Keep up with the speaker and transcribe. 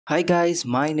Hi guys,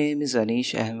 my name is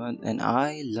Anish Ahmed and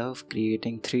I love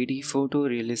creating 3D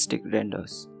photorealistic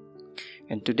renders.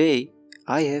 And today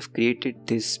I have created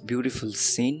this beautiful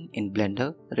scene in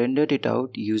Blender, rendered it out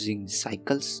using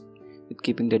cycles with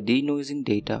keeping the denoising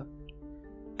data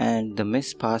and the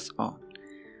mesh pass on.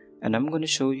 And I'm going to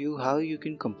show you how you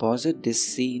can composite this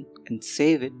scene and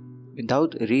save it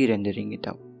without re-rendering it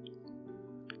out.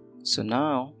 So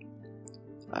now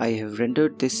I have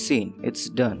rendered this scene, it's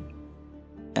done.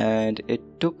 And it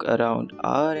took around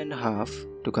hour and a half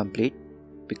to complete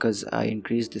because I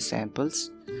increased the samples,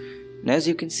 and as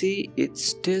you can see it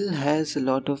still has a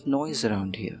lot of noise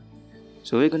around here.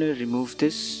 So we're going to remove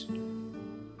this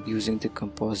using the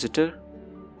compositor.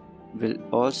 We'll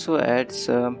also add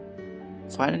some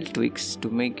final tweaks to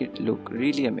make it look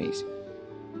really amazing.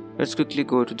 Let's quickly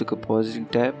go to the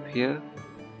compositing tab here,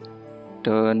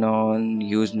 turn on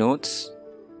use nodes,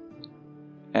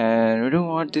 and we don't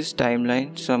want this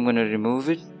timeline, so I'm going to remove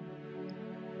it.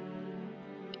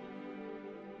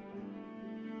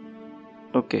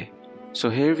 Okay, so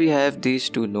here we have these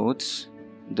two nodes,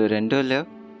 the render layer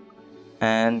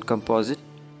and composite.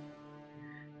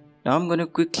 Now I'm going to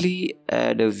quickly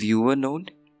add a viewer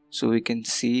node so we can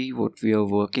see what we are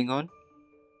working on.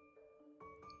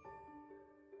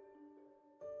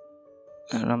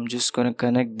 And I'm just going to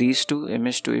connect these two,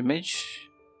 image to image.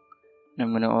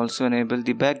 I'm going to also enable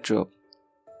the backdrop.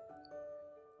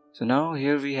 So now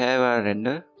here we have our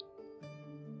render.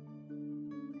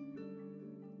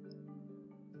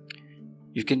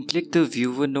 You can click the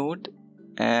viewer node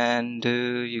and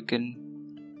you can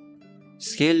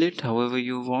scale it however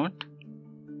you want,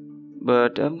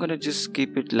 but I'm gonna just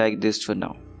keep it like this for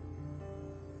now.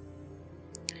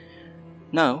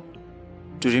 Now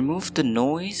to remove the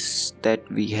noise that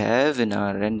we have in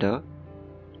our render,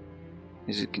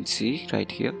 as you can see right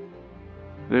here,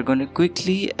 we're going to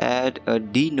quickly add a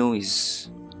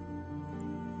denoise.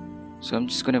 So I'm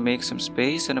just going to make some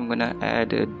space and I'm going to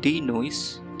add a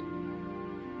denoise.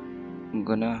 I'm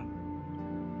going to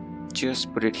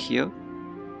just put it here.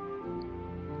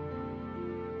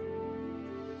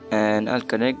 And I'll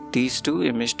connect these two,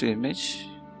 image to image.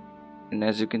 And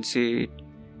as you can see,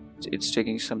 it's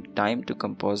taking some time to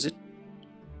composite.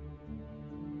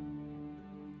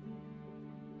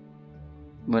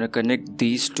 I'm going to connect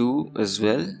these two as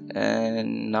well,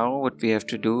 and now what we have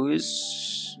to do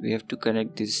is we have to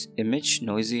connect this image,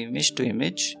 noisy image to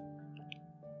image,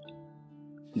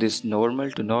 this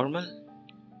normal to normal,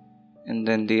 and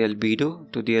then the albedo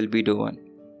to the albedo one.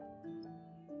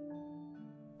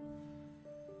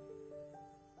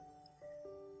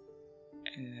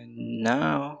 And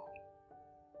now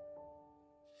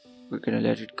we're going to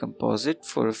let it composite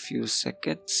for a few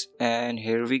seconds, and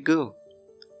here we go.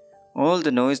 All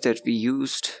the noise that we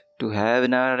used to have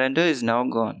in our render is now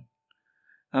gone.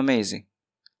 Amazing.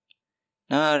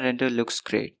 Now our render looks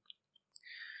great.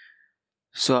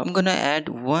 So I'm gonna add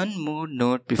one more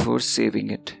node before saving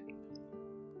it.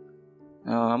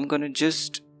 Now I'm gonna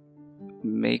just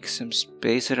make some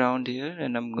space around here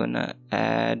and I'm gonna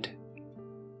add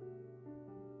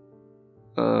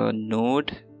a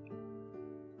node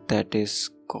that is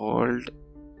called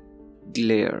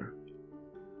glare.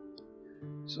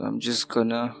 So I'm just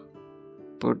gonna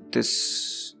put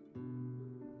this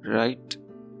right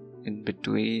in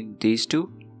between these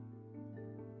two,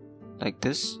 like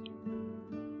this.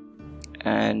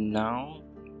 And now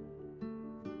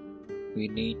we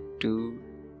need to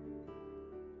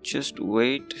just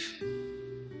wait.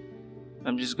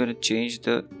 I'm just gonna change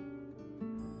the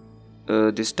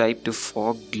this type to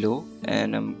fog glow,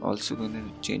 and I'm also gonna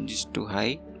change this to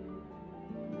high.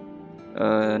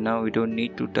 Now we don't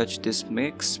need to touch this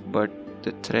mix, but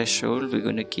the threshold we're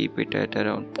going to keep it at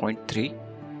around 0.3.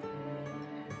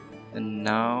 And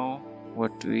now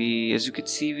as you can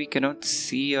see, we cannot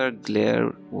see our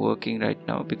glare working right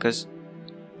now because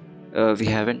we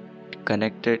haven't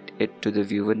connected it to the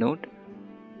viewer node.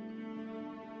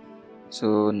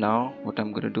 So now what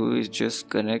I'm going to do is just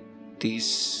connect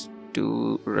these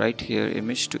two right here,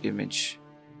 image to image.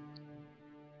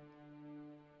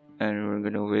 And we're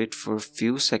gonna wait for a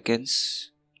few seconds,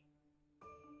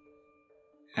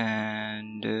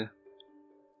 and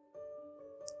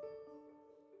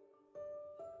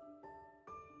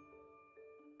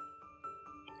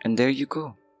there you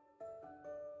go.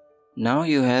 Now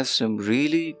you have some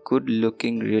really good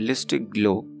looking realistic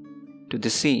glow to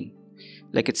the scene,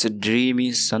 like it's a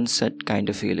dreamy sunset kind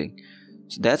of feeling.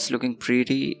 So that's looking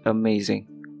pretty amazing.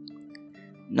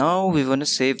 Now we want to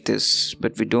save this,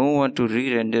 but we don't want to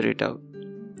re-render it out.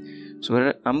 So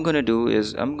what I'm gonna do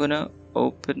is I'm gonna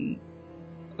open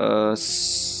a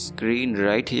screen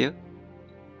right here,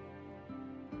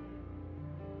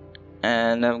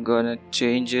 and I'm gonna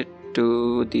change it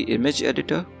to the image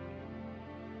editor,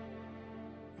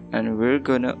 and we're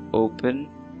gonna open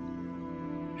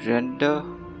render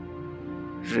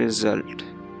result,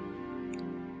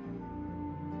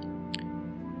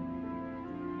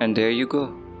 and there you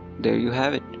go, there you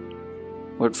have it.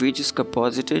 What we just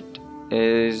composited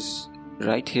is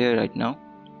right here right now,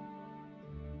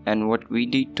 and what we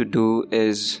need to do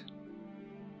is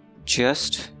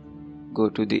just go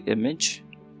to the image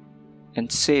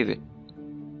and save it,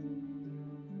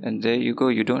 and there you go.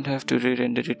 You don't have to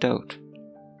re-render it out,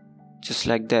 just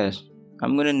like that.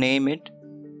 I'm gonna name it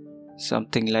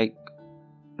something like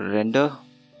render,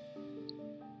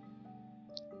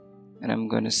 and I'm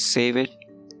gonna save it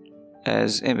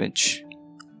as image,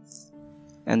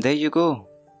 and there you go.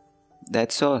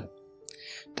 That's all.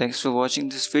 Thanks for watching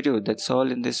this video. That's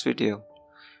all in this video.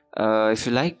 If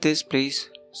you like this, please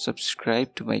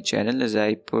subscribe to my channel, as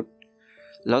I put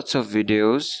lots of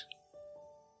videos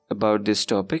about this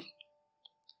topic.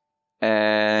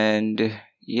 And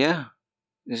yeah,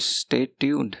 just stay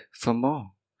tuned for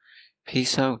more.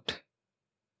 Peace out.